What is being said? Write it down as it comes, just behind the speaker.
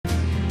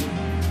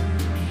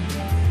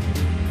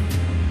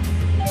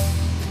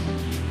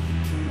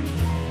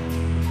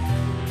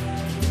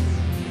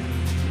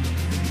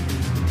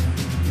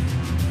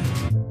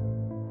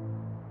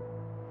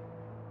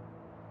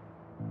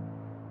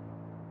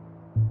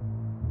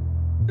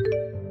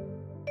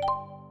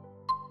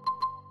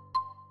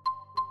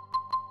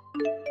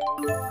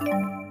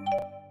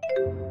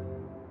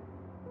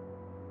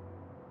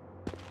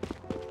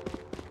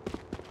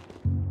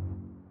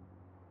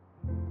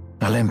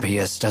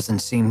Olympias doesn't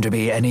seem to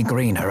be any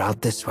greener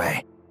out this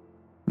way.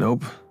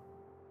 Nope.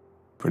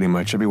 Pretty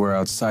much everywhere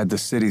outside the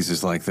cities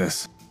is like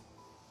this.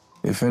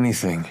 If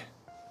anything,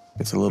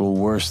 it's a little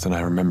worse than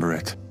I remember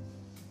it.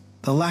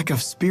 The lack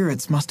of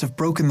spirits must have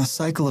broken the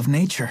cycle of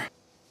nature.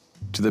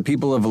 To the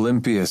people of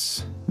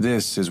Olympias,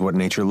 this is what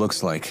nature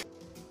looks like.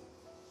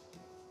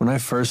 When I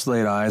first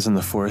laid eyes on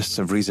the forests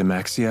of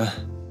Rizamaxia,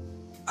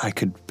 I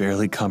could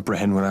barely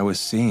comprehend what I was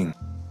seeing.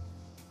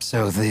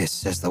 So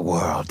this is the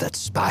world that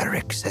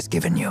Spyrix has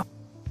given you.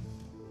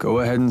 Go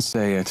ahead and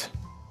say it.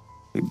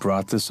 We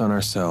brought this on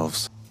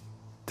ourselves.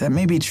 That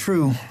may be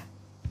true,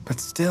 but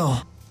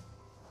still.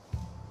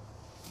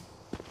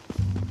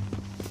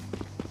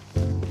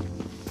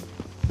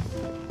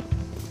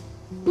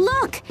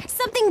 Look!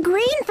 Something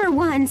green for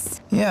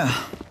once! Yeah,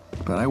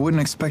 but I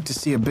wouldn't expect to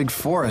see a big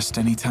forest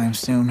anytime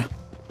soon.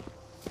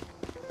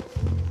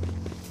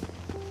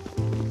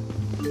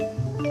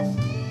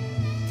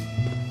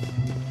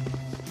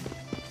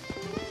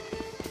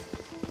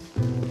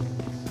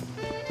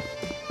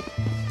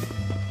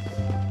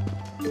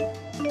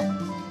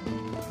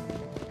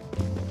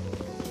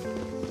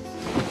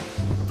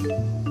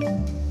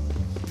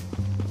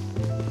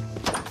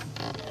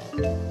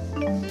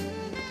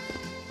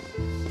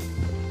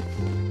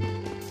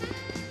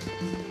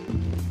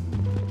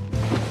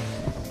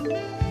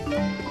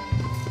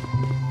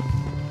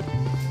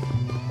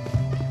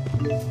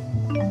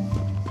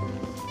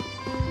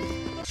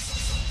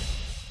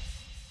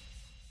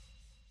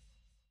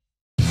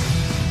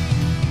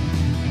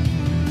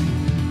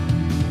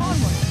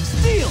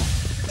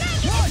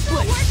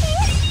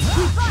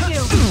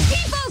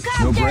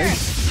 No break?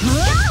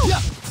 Go!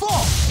 Yeah,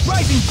 fall!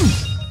 Rising!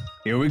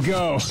 Here we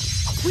go.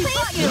 We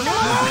fought you!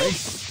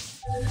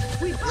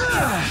 We fought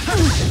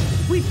you!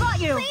 We fought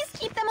you! Please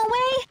keep them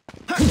away!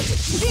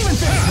 Demon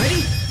Fist!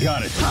 Ready?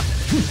 Got it.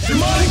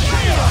 Demonic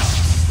chaos!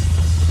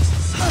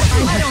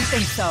 I don't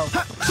think so.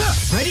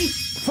 Ready?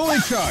 Fully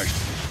charged.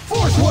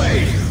 Force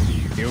wave!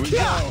 Here we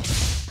go.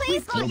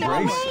 Please keep them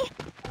breaks. away!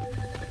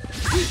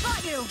 We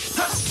fought you.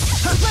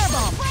 Flare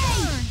bomb!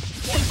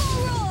 People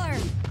roar!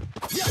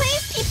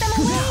 Please keep them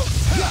away!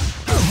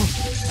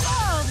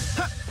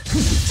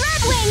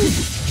 Dreadwings!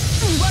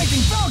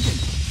 Rising Falcon!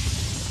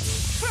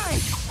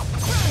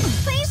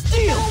 Please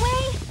keep them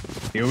away!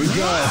 Here we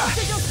go.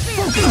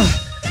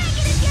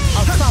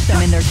 I'll stop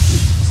them in their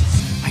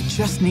tracks. I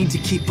just need to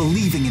keep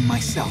believing in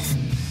myself.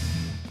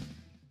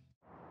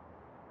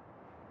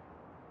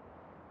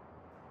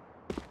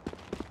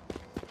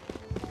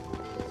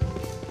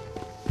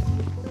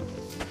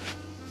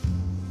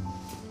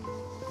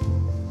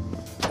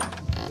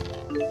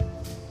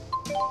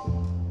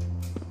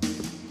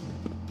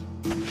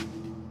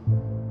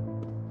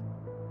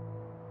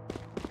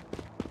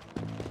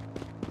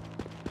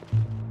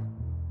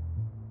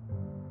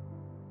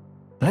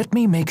 Let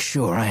me make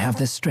sure I have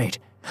this straight.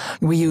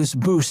 We use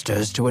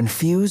boosters to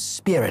infuse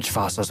spirit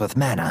fossils with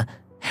mana,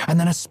 and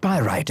then a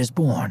spyrite is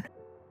born.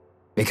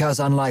 Because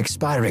unlike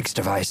Spyrix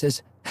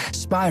devices,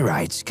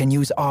 spyrites can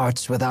use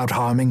arts without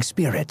harming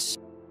spirits.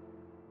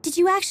 Did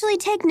you actually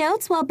take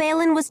notes while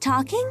Balin was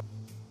talking?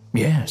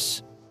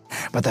 Yes,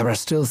 but there are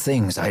still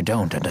things I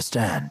don't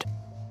understand.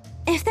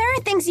 If there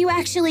are things you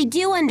actually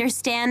do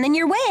understand, then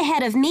you're way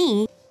ahead of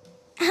me.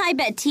 I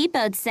bet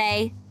Teepo'd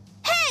say,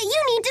 "Hey,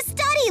 you need to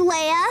study,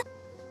 Leia!"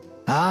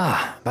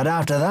 Ah, but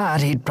after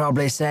that he'd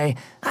probably say,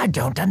 "I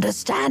don't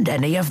understand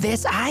any of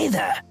this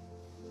either."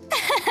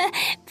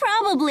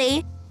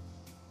 Probably.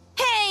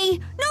 Hey,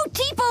 no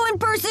Teepo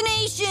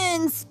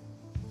impersonations!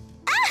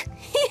 Ah,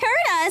 he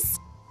heard us!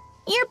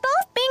 You're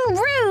both being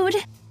rude.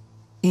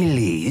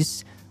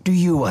 Elise, do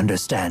you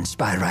understand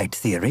spyrite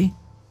theory?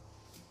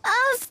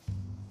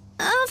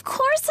 Of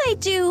course I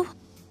do.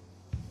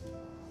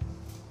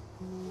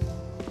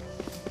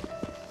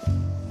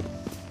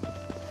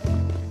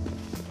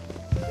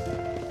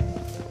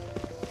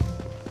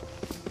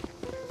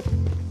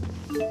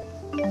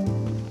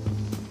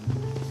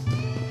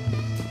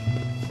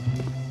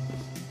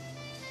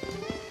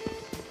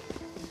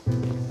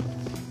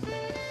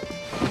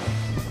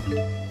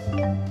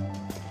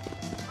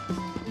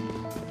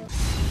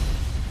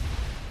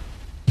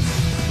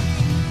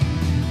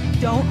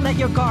 Don't let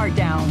your guard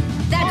down.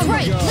 That's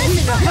right,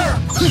 listen to her!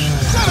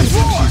 I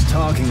think she's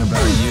talking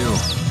about you.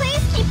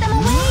 Please keep them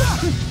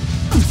away!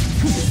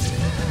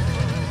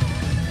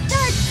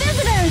 Dark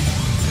visitors!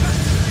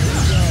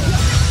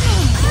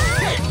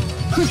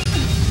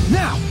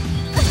 Now!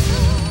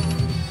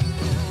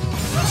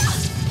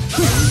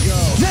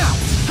 Now!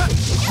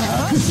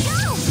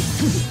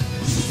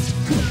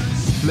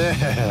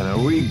 Man, are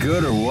we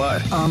good or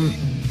what?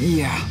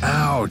 Yeah.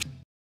 Ouch.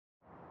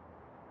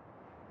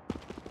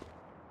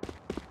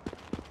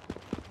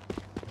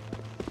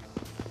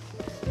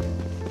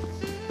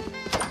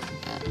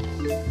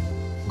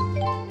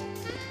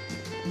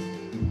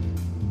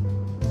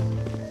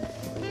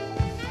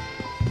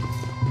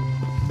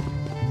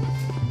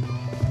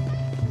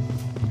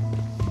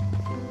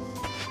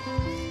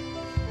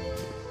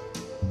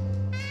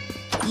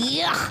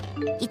 Yuck!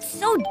 It's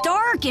so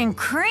dark and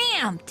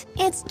cramped.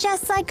 It's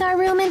just like our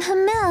room in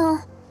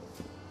Hamil.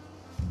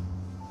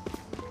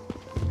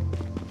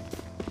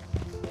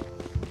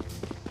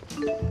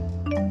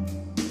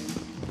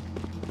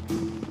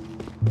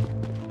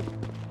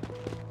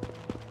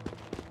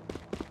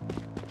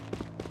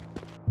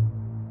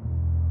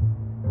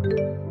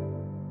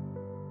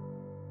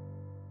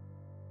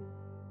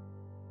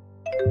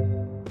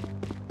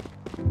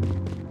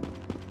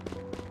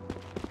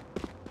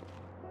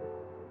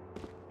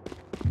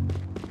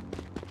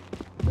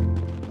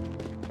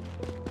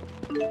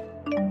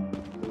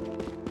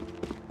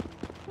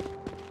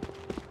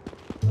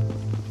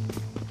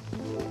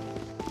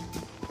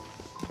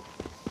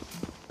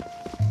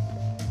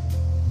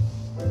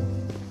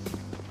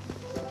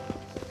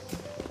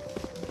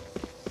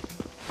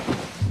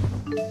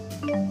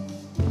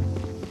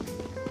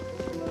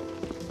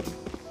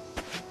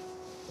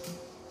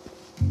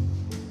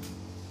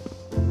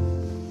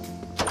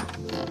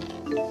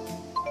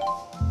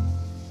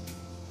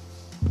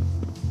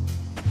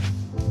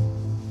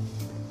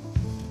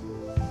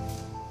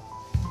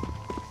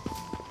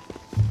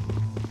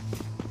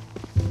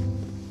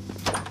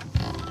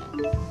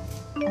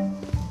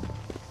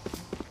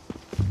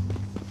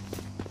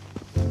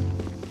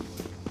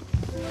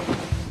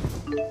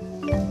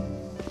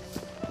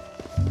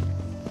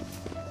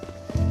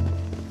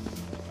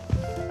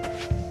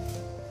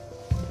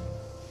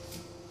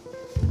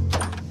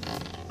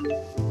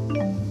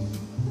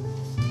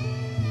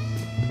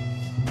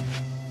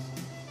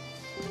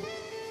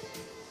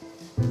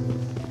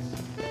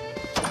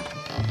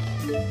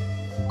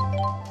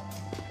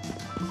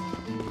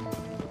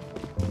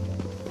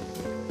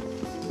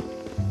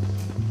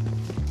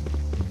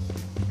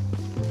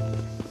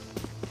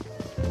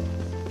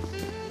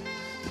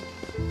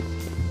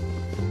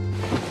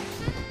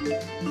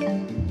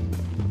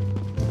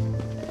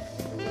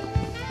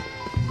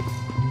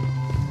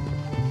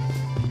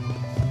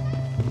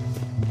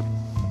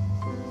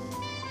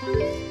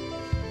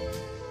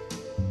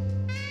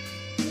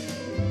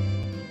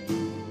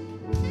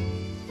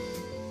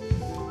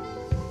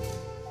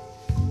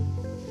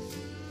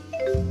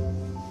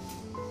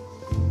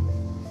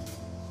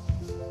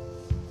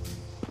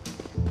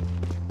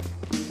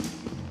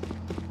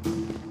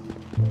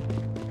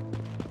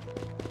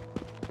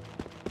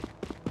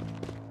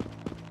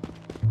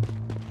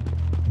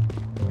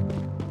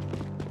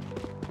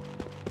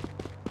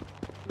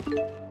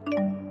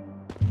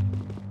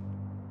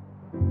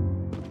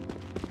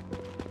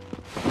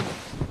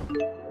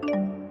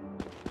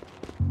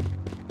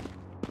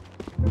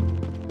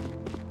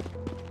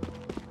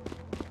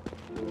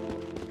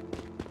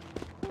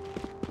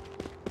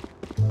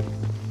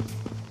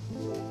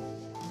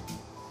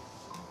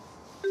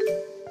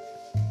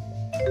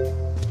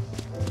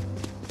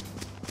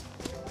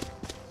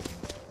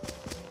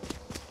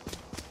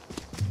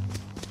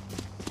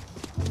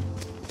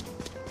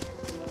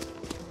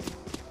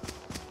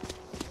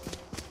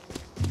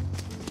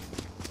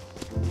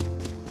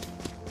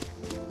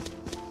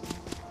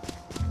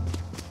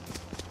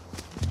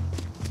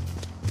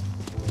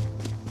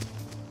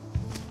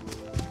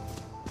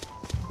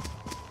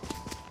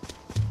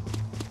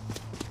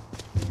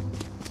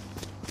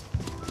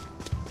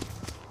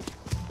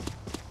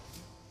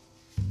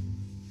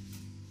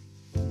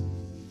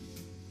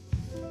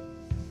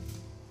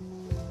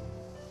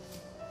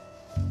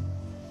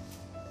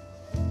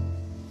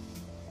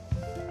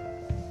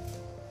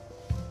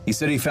 He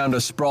said he found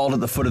us sprawled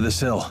at the foot of this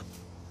hill.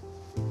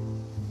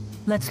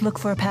 Let's look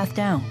for a path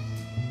down.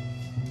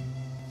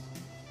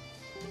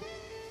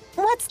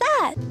 What's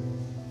that?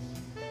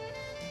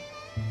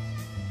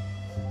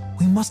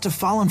 We must have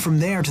fallen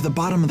from there to the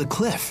bottom of the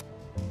cliff.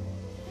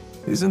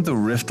 Isn't the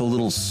rift a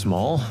little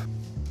small?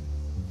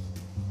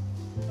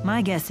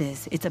 My guess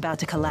is it's about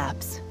to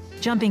collapse.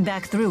 Jumping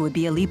back through would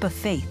be a leap of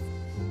faith.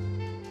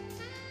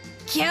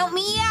 Count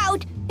me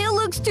out! It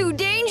looks too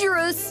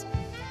dangerous!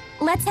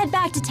 Let's head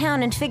back to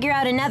town and figure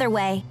out another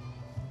way.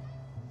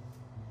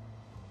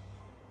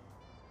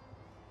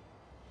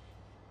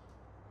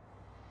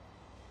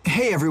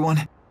 Hey,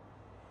 everyone.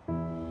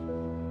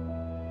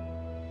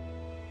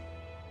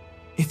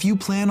 If you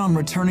plan on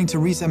returning to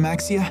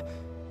Ra-Maxia,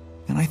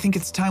 then I think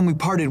it's time we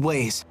parted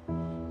ways.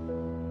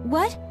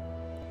 What?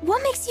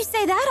 What makes you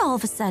say that all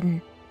of a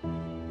sudden?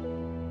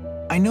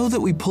 I know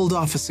that we pulled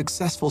off a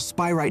successful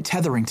spyrite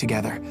tethering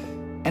together,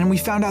 and we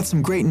found out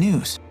some great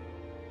news.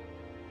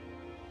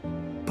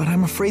 But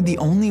I'm afraid the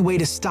only way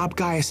to stop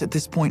Gaius at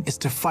this point is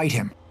to fight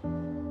him.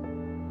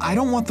 I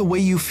don't want the way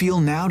you feel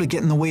now to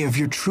get in the way of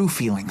your true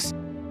feelings.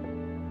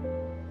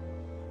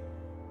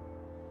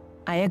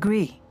 I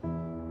agree.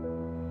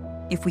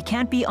 If we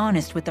can't be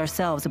honest with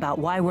ourselves about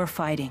why we're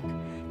fighting,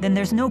 then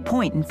there's no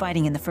point in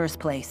fighting in the first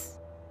place.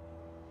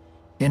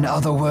 In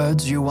other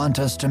words, you want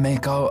us to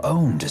make our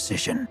own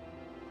decision.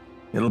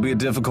 It'll be a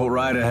difficult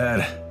ride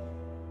ahead.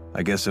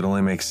 I guess it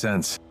only makes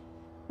sense.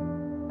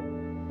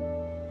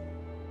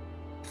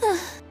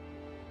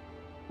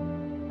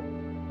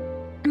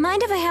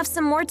 Mind if I have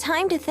some more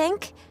time to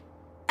think?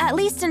 At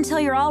least until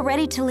you're all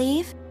ready to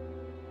leave?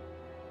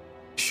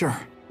 Sure,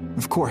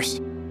 of course.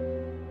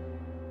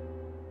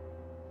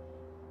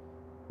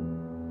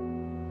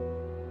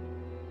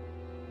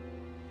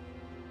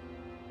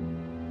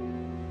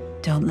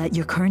 Don't let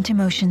your current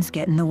emotions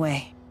get in the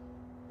way.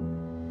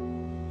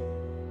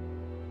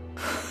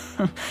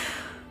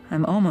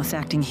 I'm almost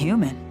acting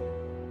human.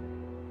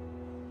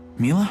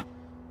 Milla?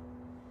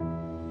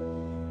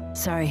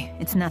 Sorry,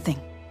 it's nothing.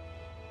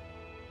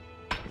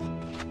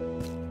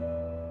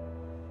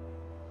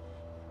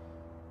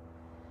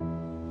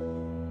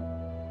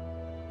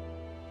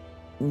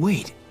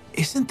 Wait,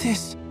 isn't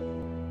this...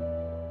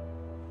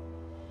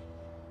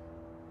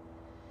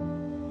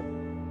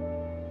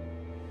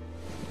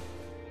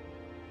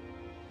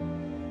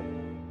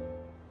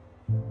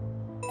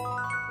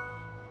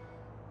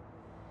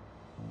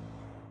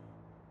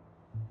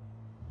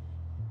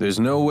 There's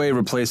no way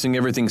replacing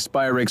everything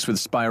Spyrix with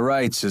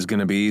Spyrites is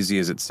gonna be easy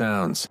as it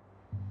sounds.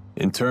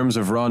 In terms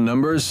of raw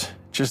numbers,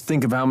 just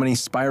think of how many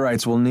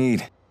Spyrites we'll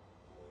need.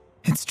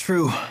 It's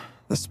true.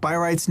 The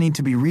Spyrites need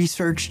to be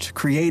researched,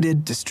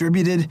 created,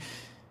 distributed.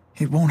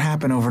 It won't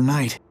happen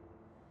overnight.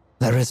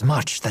 There is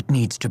much that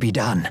needs to be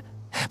done,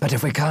 but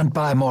if we can't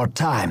buy more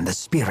time, the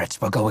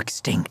spirits will go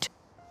extinct.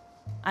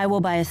 I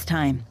will buy us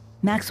time.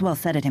 Maxwell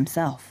said it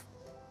himself.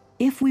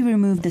 If we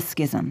remove the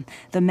schism,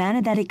 the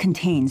mana that it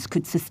contains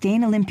could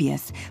sustain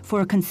Olympius for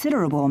a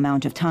considerable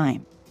amount of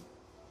time.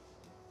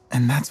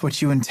 And that's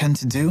what you intend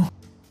to do?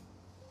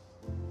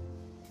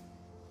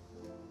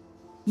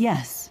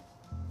 Yes,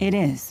 it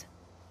is.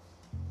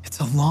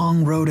 It's a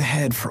long road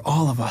ahead for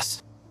all of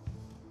us.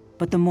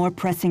 But the more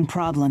pressing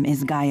problem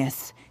is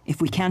Gaius. If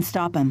we can't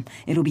stop him,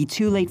 it'll be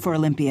too late for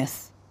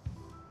Olympius.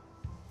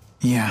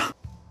 Yeah.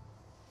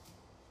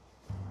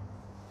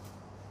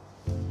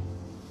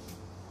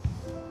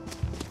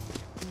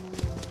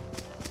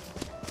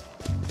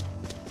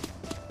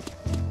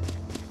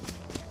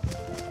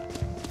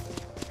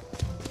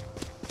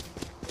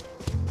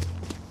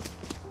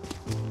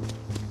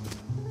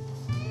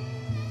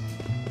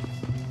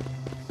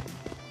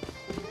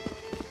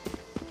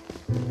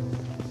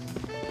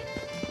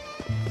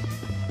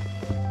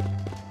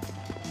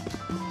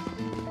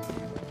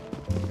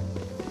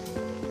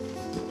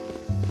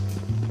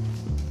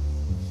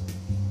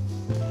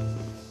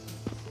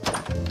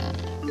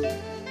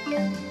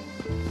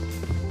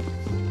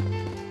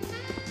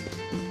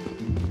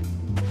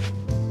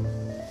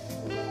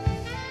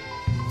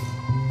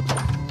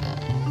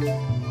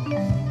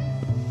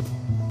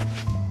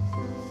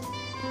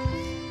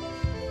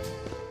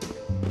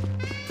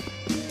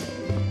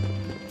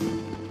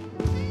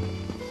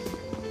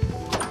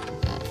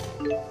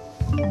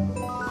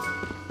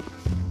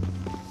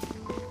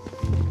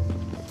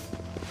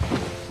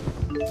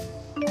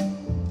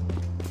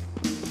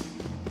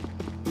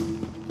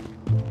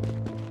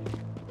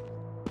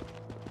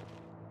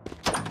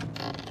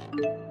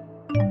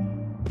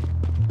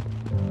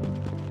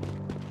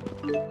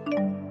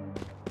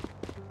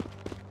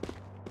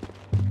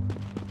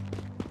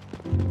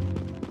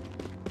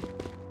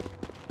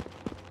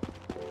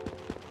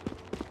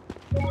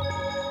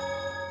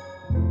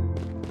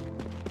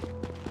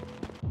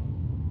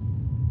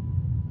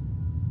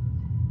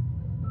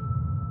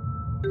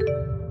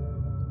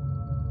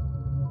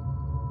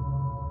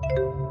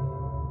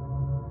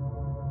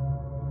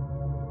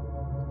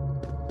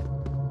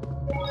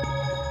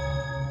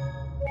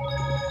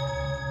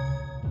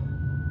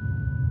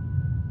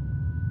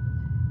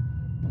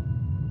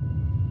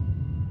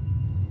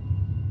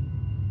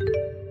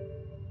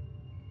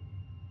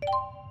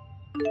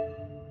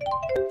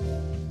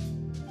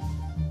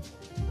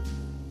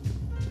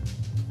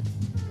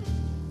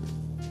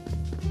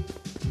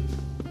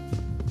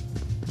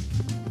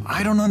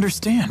 I don't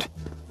understand.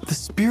 The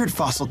spirit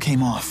fossil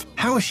came off.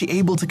 How is she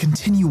able to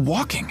continue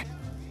walking?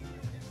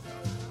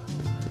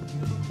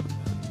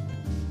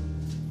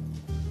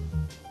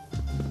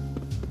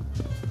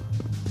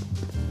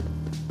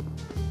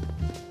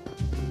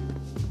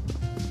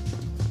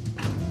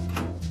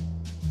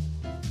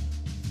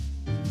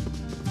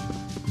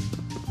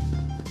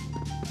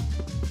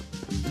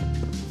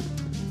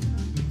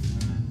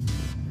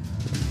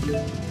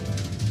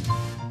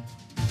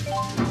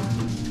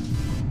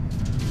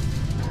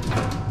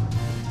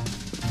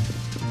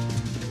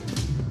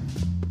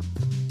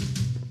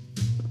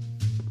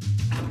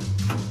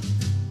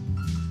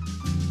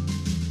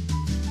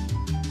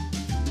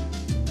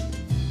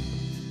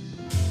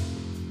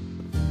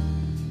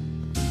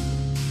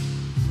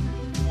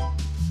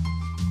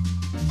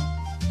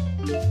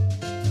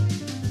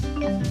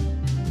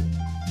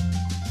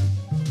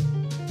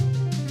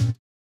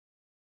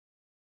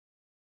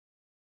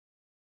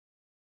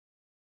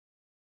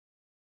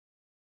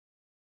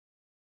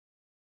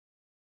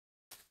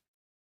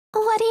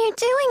 What are you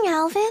doing,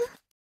 Alvin?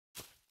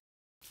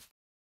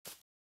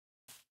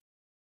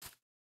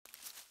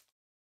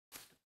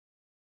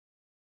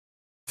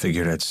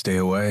 Figured I'd stay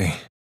away,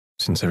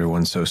 since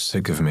everyone's so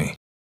sick of me.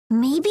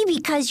 Maybe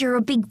because you're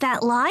a big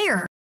fat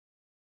liar.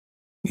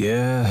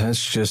 Yeah,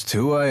 that's just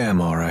who I am,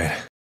 all right.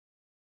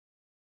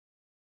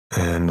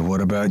 And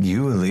what about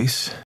you,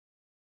 Elise?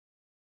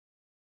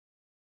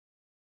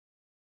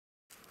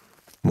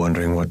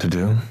 Wondering what to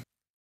do?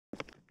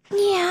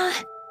 Yeah.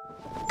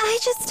 I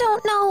just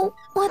don't know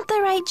what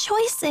the right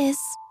choice is.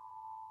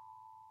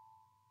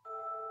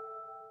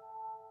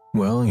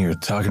 Well, you're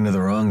talking to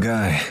the wrong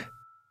guy.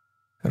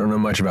 I don't know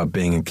much about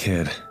being a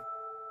kid.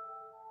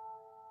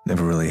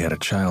 Never really had a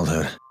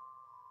childhood.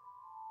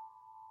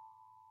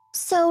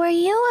 So were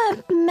you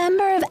a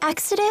member of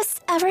Exodus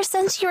ever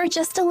since you were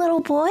just a little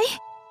boy?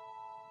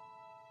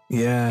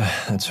 Yeah,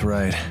 that's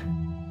right.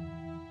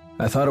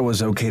 I thought it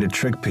was okay to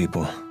trick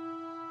people.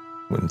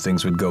 When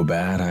things would go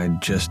bad,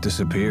 I'd just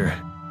disappear.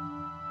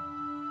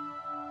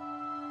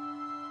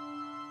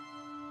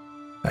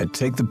 I'd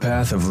take the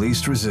path of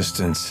least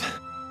resistance.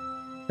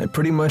 I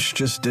pretty much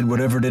just did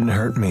whatever didn't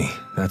hurt me,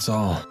 that's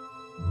all.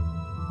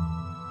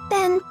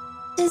 Then,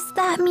 does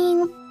that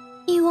mean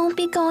you won't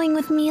be going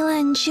with Mille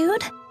and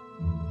Jude?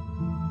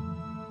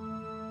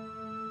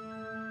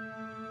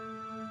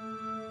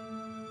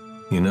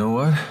 You know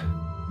what?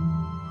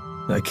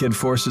 That kid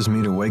forces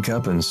me to wake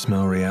up and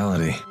smell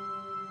reality.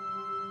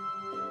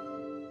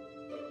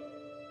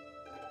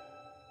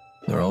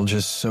 They're all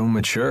just so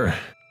mature,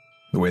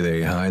 the way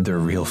they hide their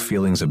real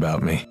feelings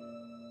about me.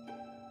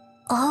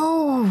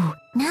 Oh,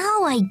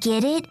 now I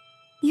get it.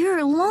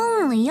 You're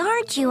lonely,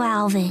 aren't you,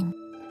 Alvin?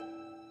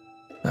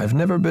 I've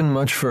never been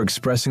much for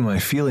expressing my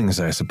feelings,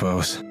 I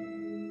suppose.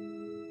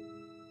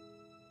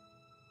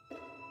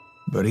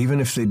 But even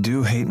if they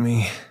do hate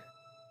me,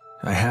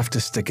 I have to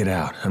stick it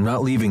out. I'm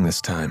not leaving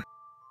this time.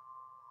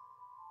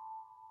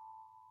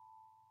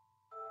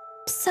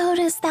 So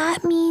does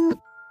that mean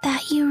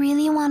that you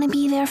really want to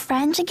be their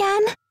friend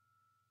again?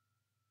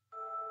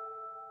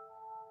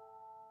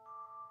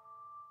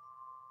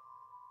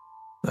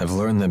 I've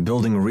learned that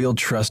building real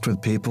trust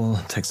with people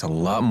takes a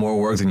lot more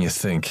work than you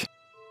think.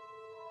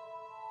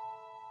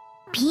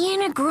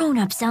 Being a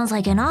grown-up sounds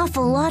like an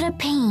awful lot of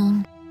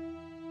pain.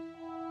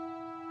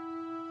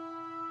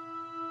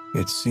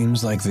 It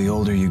seems like the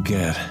older you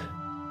get,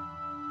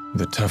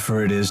 the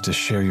tougher it is to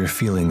share your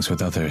feelings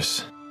with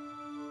others.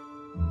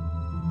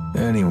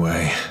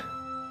 Anyway,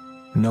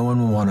 no one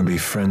will want to be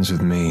friends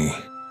with me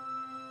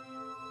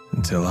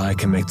until I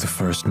can make the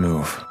first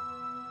move.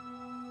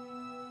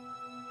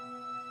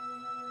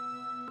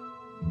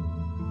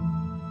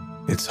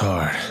 It's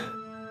hard,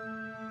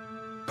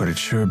 but it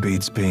sure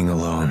beats being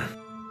alone.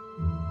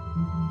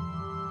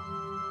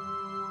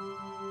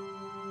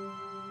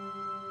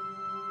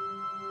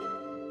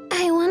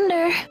 I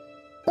wonder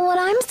what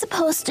I'm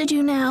supposed to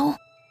do now.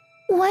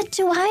 What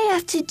do I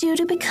have to do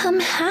to become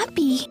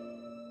happy?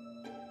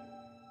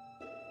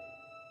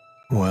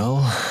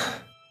 Well,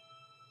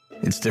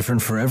 it's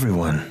different for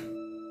everyone.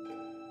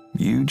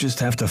 You just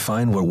have to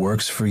find what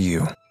works for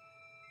you.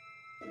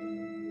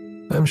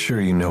 I'm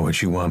sure you know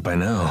what you want by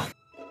now.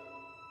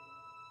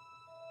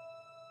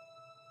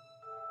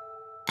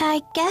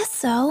 I guess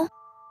so.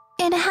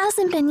 It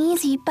hasn't been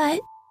easy, but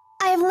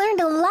I've learned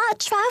a lot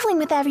traveling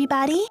with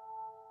everybody.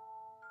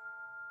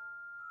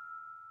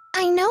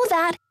 I know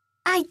that.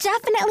 I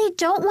definitely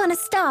don't want to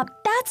stop,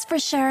 that's for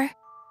sure.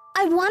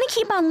 I want to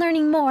keep on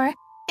learning more,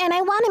 and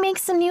I want to make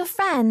some new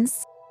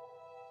friends.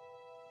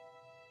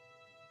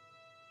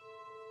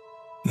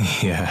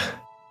 Yeah,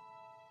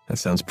 that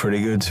sounds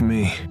pretty good to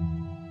me.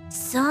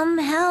 Some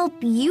help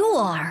you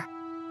are.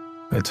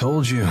 I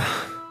told you,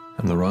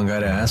 I'm the wrong guy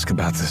to ask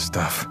about this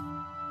stuff.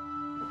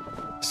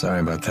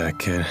 Sorry about that,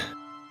 kid.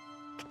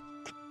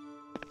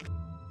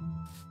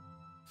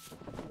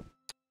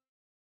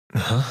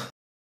 Huh?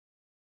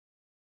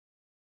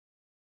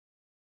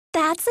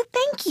 That's a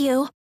thank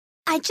you.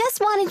 I just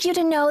wanted you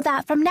to know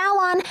that from now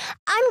on,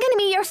 I'm gonna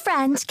be your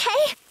friend,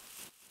 okay?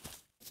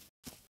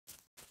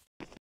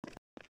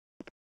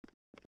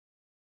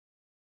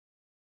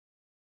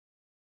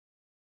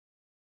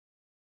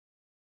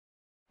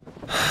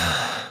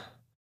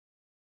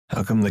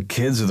 How come the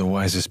kids are the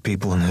wisest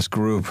people in this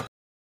group?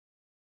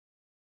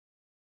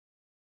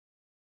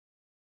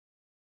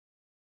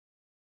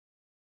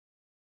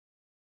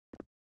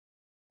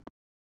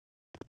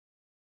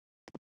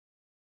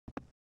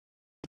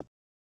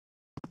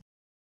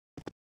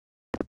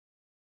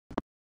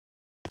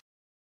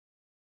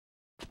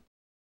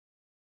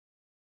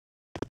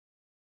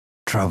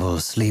 Trouble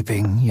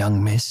sleeping,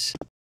 young miss?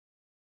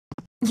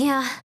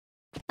 Yeah,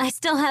 I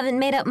still haven't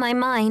made up my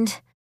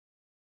mind.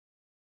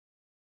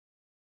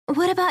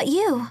 What about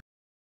you?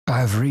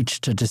 I've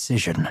reached a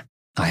decision.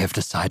 I have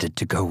decided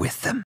to go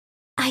with them.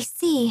 I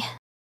see.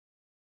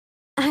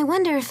 I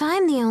wonder if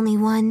I'm the only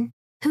one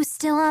who's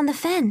still on the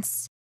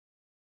fence.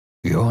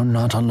 You're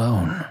not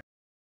alone.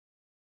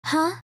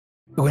 Huh?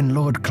 When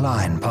Lord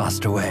Klein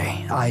passed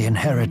away, I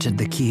inherited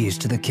the keys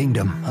to the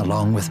kingdom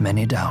along with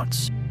many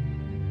doubts.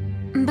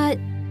 But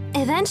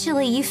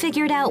eventually you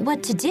figured out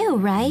what to do,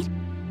 right?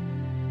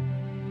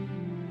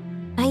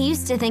 I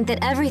used to think that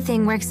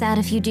everything works out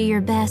if you do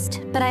your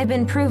best, but I've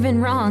been proven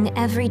wrong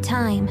every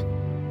time.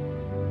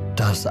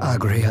 Does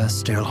Agria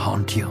still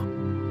haunt you?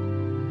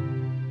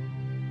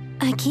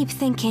 I keep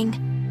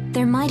thinking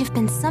there might have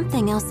been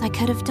something else I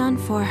could have done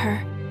for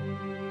her.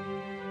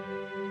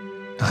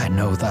 I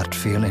know that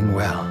feeling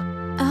well.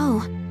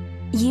 Oh,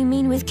 You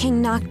mean with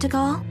King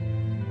Noctigal?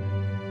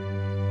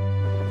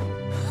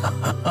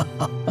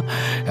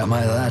 Am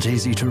I that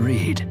easy to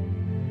read?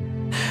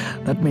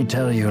 Let me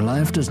tell you,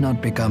 life does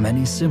not become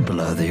any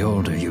simpler the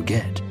older you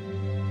get.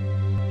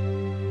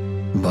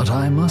 But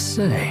I must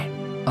say,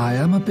 I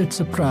am a bit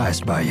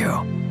surprised by you.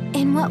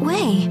 In what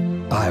way?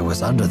 I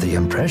was under the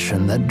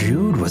impression that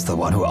Jude was the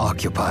one who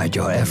occupied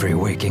your every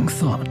waking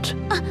thought.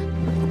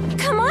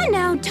 Come on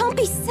now, don't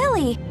be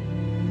silly.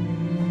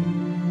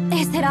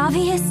 Is it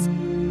obvious?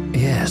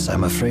 Yes,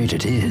 I'm afraid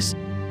it is.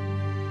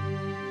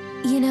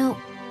 You know,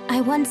 I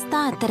once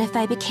thought that if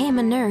I became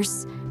a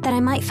nurse, that I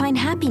might find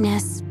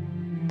happiness.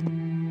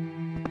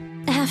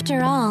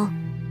 After all,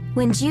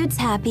 when Jude's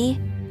happy,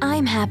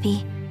 I'm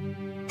happy.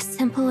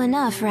 Simple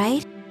enough,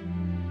 right?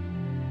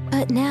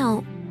 But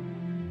now,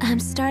 I'm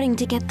starting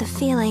to get the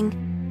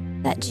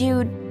feeling that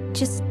Jude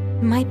just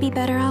might be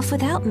better off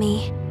without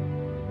me.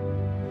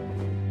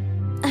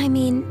 I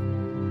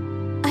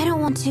mean, I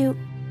don't want to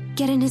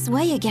get in his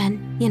way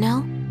again, you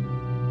know?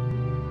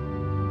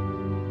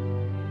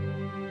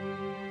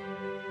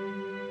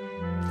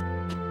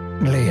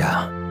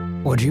 Leah,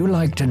 would you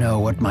like to know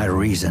what my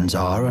reasons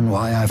are and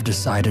why I've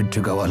decided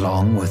to go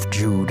along with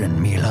Jude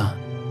and Mille?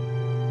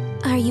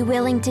 Are you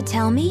willing to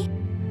tell me?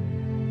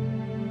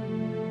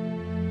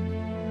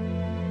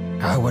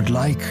 I would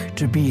like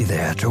to be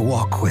there to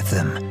walk with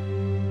them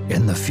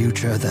in the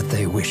future that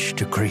they wish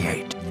to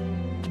create.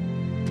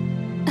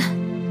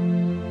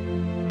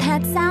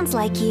 That sounds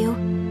like you.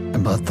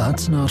 But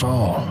that's not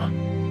all.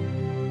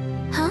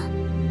 Huh?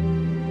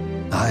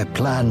 I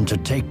plan to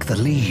take the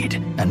lead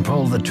and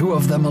pull the two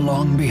of them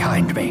along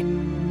behind me.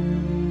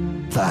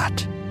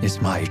 That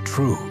is my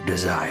true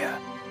desire.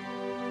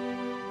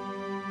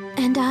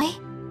 And I?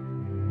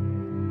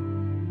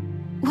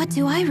 What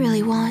do I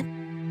really want?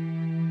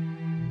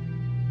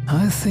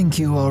 I think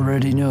you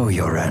already know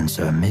your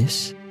answer,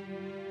 miss.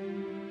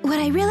 What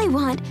I really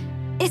want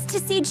is to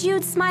see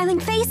Jude's smiling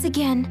face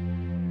again.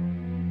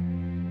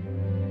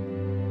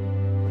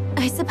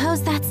 I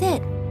suppose that's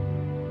it.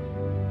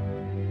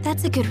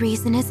 That's a good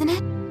reason, isn't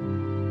it?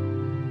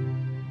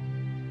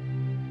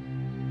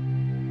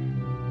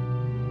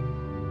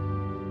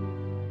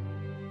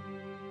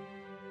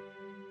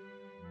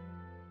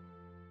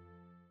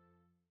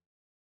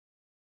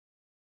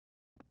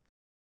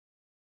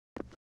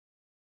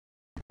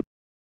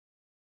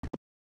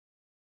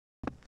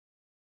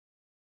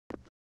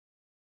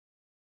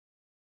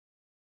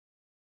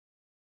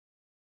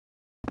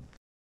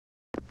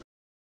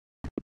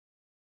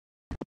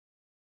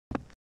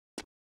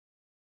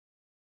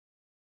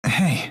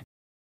 Hey.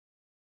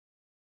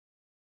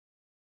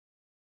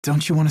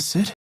 Don't you want to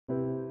sit?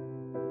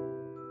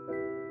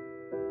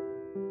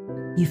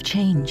 You've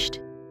changed.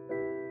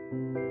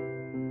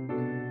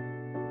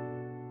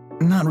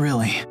 Not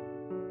really.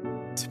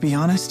 To be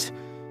honest,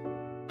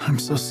 I'm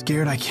so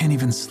scared I can't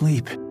even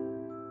sleep.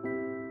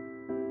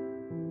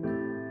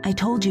 I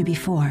told you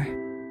before,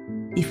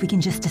 if we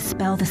can just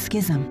dispel the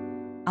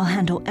schism, I'll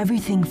handle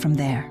everything from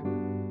there.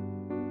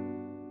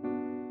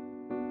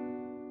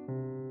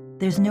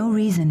 There's no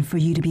reason for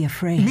you to be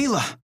afraid. Mille!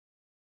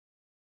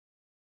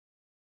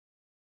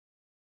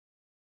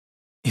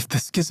 If the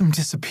schism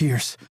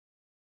disappears,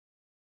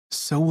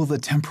 so will the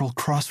temporal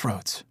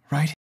crossroads,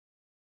 right?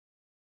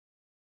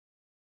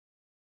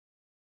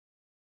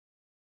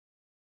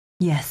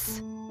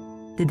 Yes.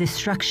 The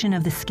destruction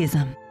of the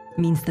schism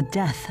means the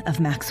death of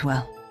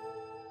Maxwell.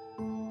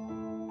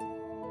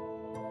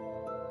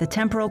 The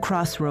temporal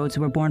crossroads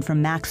were born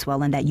from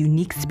Maxwell and that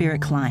unique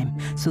spirit climb,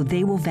 so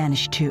they will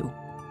vanish too.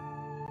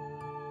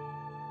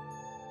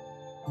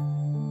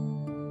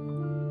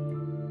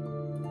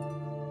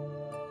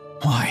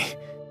 Why?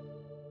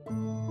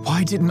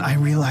 Why didn't I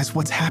realize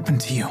what's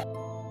happened to you?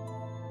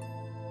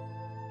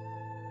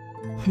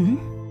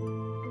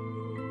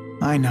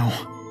 I know.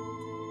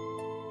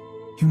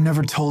 You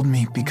never told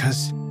me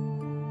because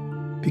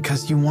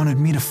you wanted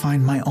me to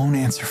find my own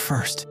answer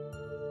first.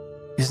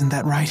 Isn't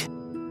that right?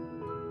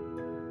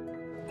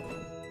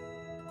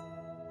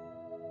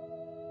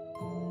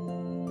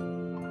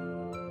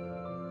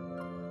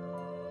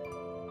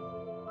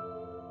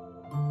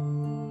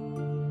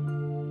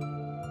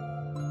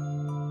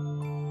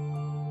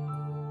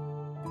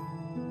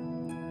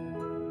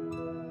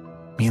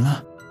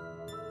 Mille?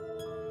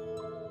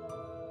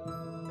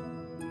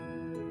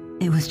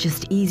 It was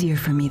just easier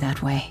for me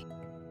that way.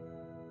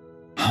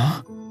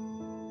 Huh?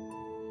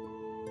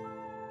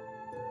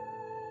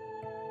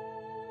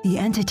 The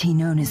entity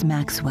known as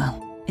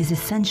Maxwell is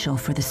essential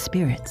for the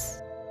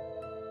spirits.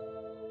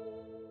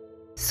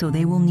 So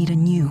they will need a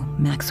new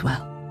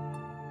Maxwell.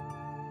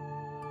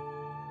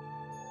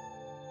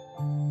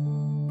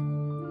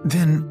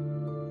 Then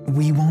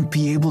we won't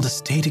be able to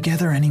stay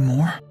together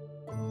anymore?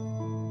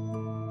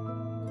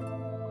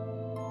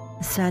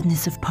 The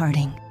sadness of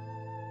parting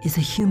is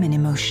a human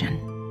emotion.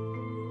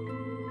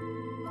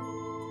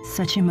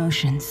 Such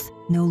emotions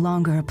no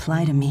longer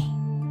apply to me.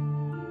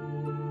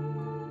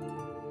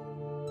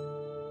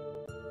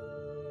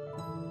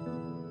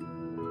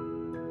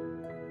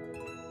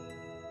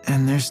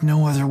 And there's there's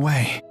no other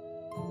way,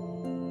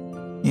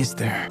 is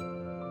there?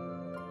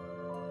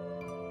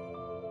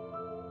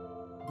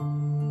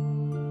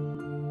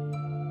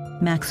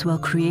 Maxwell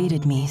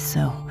created me,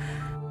 so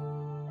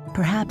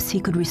perhaps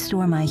he could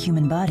restore my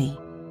human body.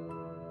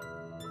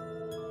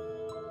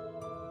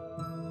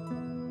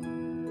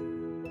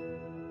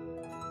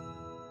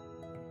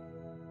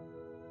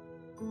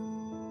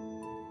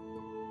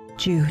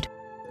 Jude,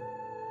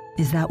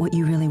 is that what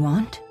you really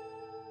want?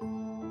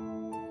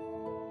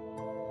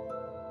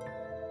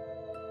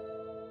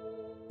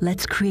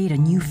 Let's create a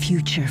new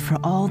future for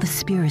all the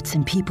spirits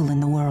and people in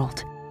the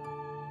world.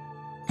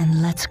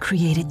 And let's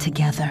create it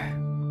together.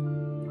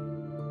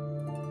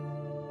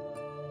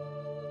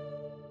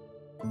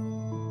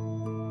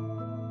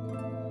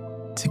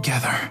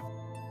 Together.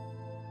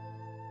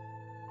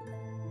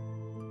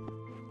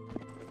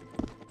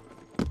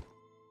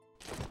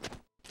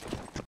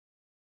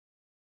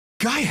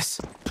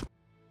 Gaius!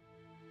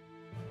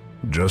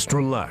 Just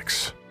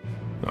relax.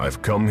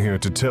 I've come here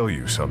to tell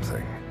you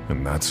something,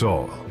 and that's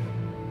all.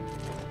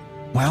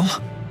 Well?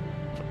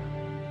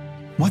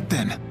 What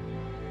then?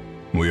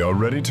 We are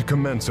ready to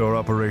commence our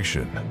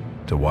operation,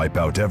 to wipe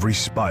out every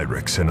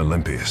Spyrix in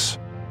Olympias.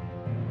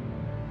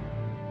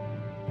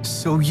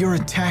 So your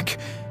attack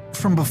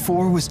from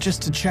before was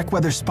just to check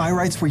whether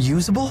Spyrites were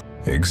usable?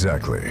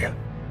 Exactly.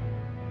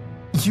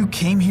 You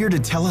came here to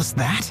tell us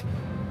that?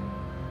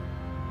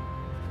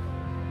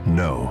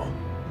 No.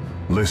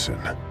 Listen.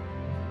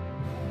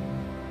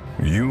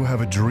 You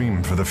have a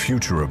dream for the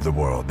future of the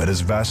world that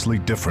is vastly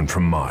different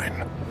from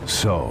mine.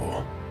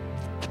 So...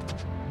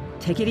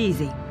 Take it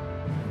easy.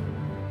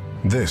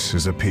 This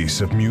is a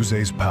piece of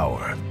Muse's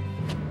power.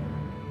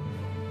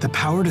 The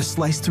power to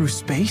slice through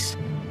space?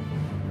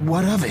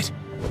 What of it?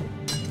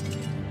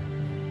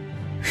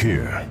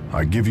 Here,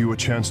 I give you a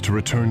chance to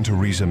return to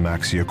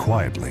Ra-Maxia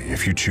quietly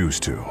if you choose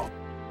to.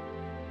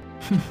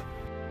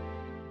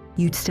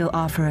 You'd still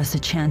offer us a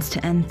chance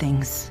to end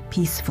things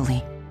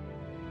peacefully.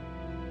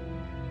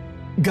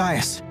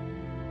 Gaius,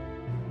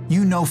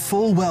 you know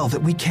full well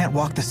that we can't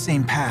walk the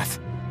same path.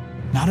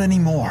 Not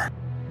anymore.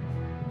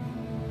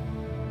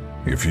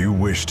 If you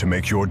wish to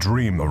make your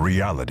dream a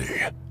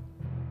reality,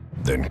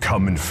 then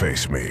come and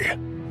face me.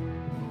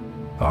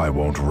 I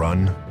won't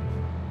run,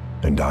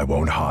 and I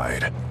won't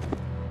hide.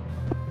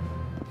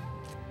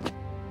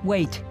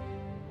 Wait.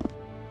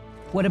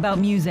 What about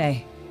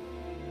Muse?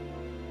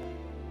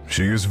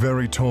 She is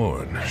very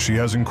torn. She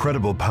has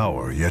incredible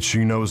power, yet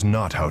she knows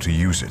not how to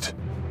use it.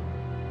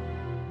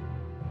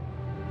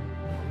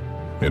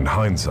 In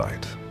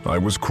hindsight, I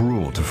was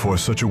cruel to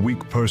force such a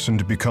weak person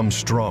to become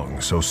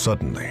strong so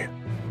suddenly.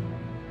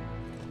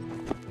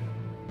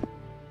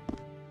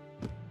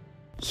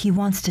 He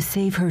wants to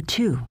save her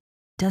too,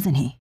 doesn't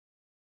he?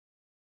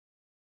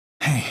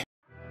 Hey.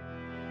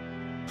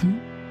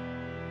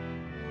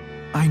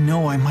 I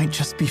know I might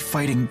just be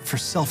fighting for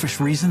selfish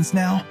reasons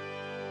now,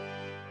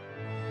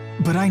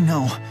 but I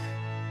know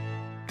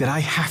that I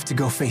have to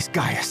go face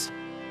Gaius.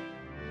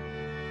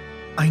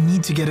 I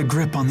need to get a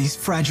grip on these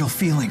fragile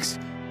feelings.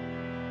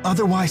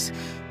 Otherwise,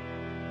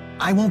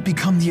 I won't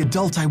become the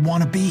adult I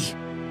want to be.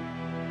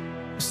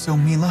 So,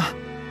 Milla,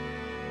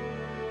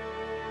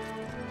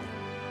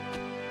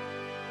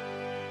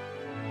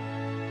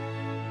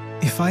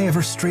 if I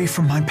ever stray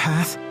from my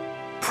path,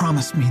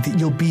 promise me that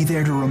you'll be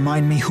there to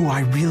remind me who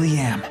I really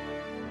am.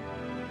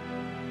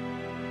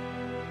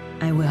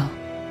 I will.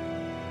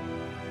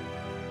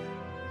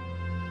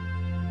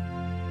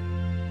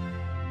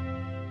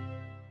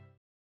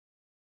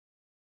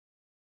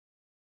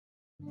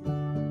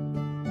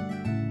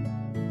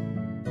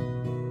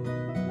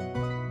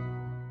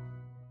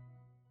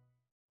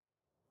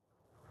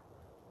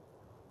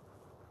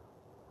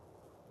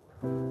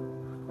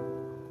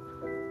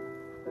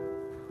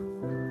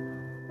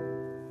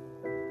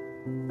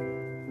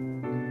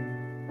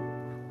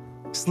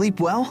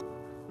 Sleep well?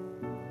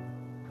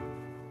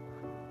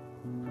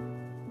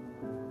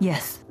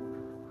 Yes.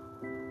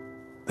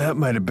 That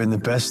might have been the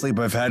best sleep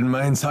I've had in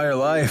my entire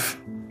life.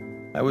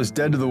 I was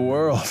dead to the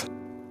world.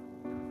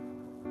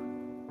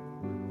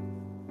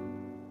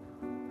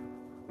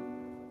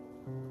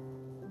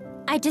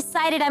 I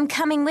decided I'm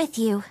coming with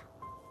you.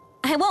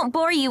 I won't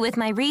bore you with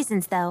my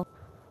reasons, though.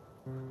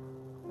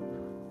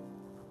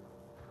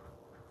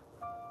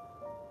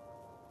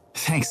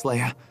 Thanks,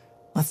 Leia.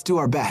 Let's do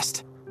our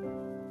best.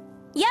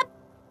 Yep.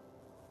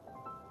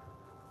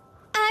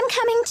 I'm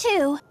coming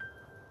too.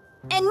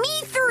 And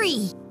me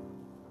 3.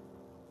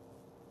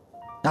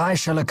 I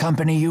shall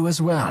accompany you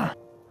as well.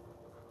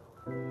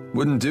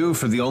 Wouldn't do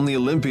for the only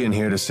Olympian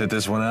here to sit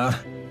this one out.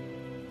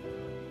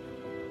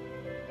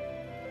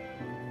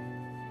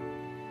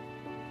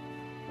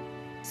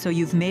 So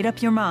you've made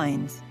up your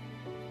minds.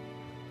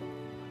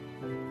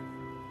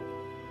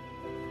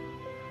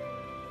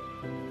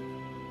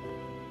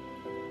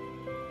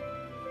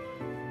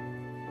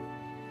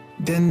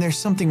 Then there's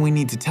something we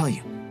need to tell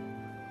you.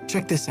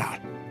 Check this out.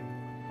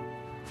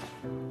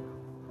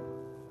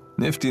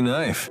 Nifty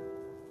knife.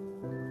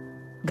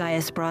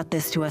 Gaius brought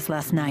this to us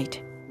last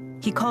night.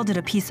 He called it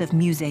a piece of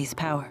Muse's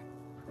power.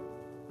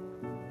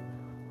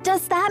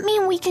 Does that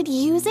mean we could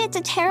use it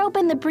to tear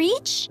open the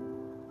breach?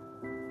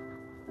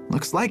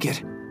 Looks like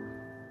it.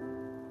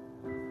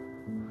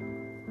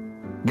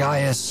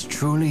 Gaius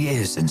truly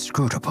is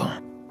inscrutable.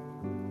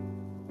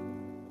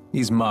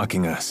 He's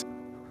mocking us.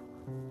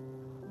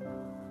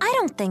 I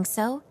don't think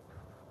so.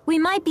 We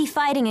might be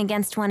fighting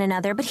against one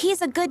another, but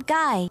he's a good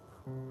guy.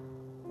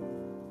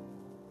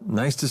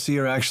 Nice to see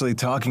her actually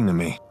talking to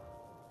me.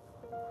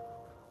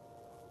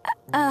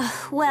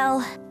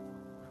 Well...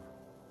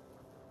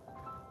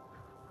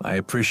 I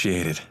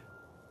appreciate it.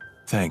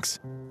 Thanks.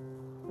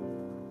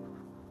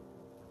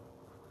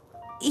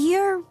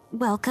 You're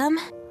welcome.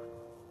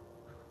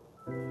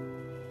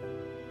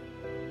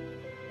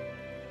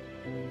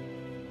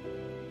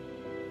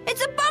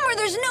 It's a bummer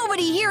there's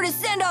nobody here to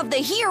send off the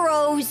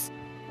heroes!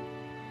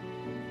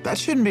 That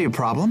shouldn't be a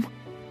problem.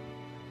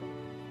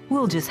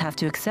 We'll just have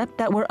to accept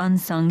that we're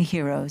unsung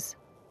heroes.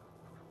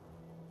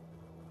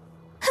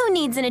 Who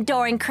needs an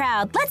adoring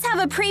crowd? Let's have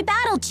a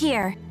pre-battle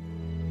cheer!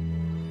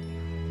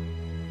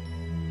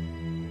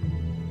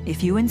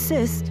 If you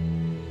insist.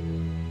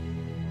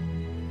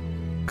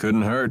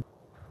 Couldn't hurt.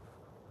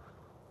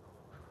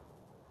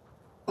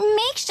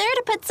 Make sure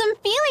to put some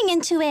feeling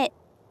into it.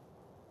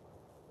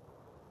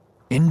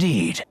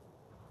 Indeed.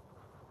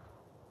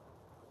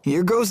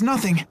 Here goes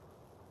nothing.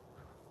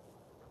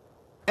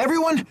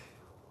 Everyone,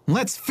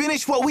 let's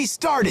finish what we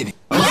started.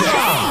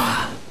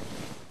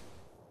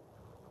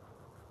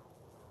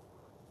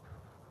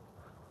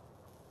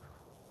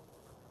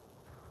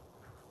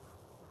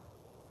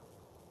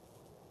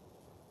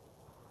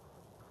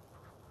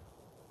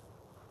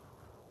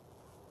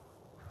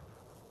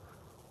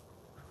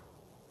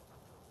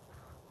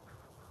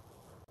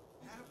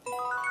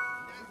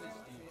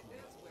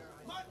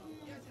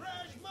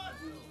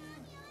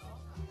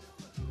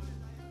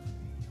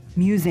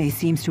 Muse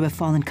seems to have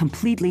fallen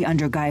completely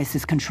under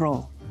Gaius's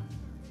control.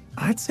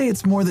 I'd say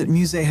it's more that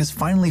Muse has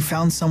finally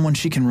found someone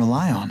she can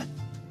rely on.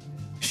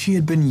 She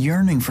had been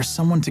yearning for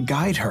someone to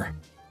guide her.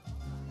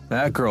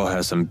 That girl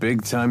has some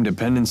big-time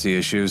dependency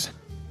issues.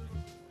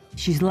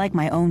 She's like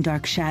my own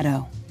dark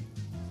shadow.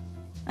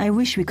 I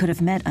wish we could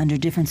have met under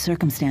different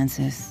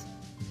circumstances.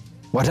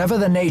 Whatever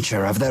the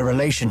nature of their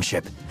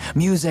relationship,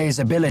 Muse's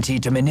ability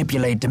to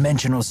manipulate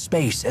dimensional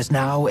space is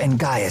now in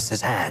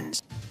Gaius's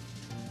hands.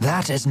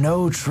 That is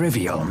no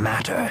trivial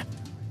matter.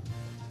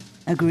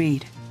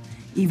 Agreed.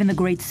 Even the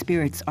great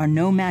spirits are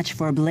no match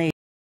for a blade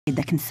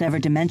that can sever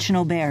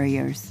dimensional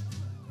barriers.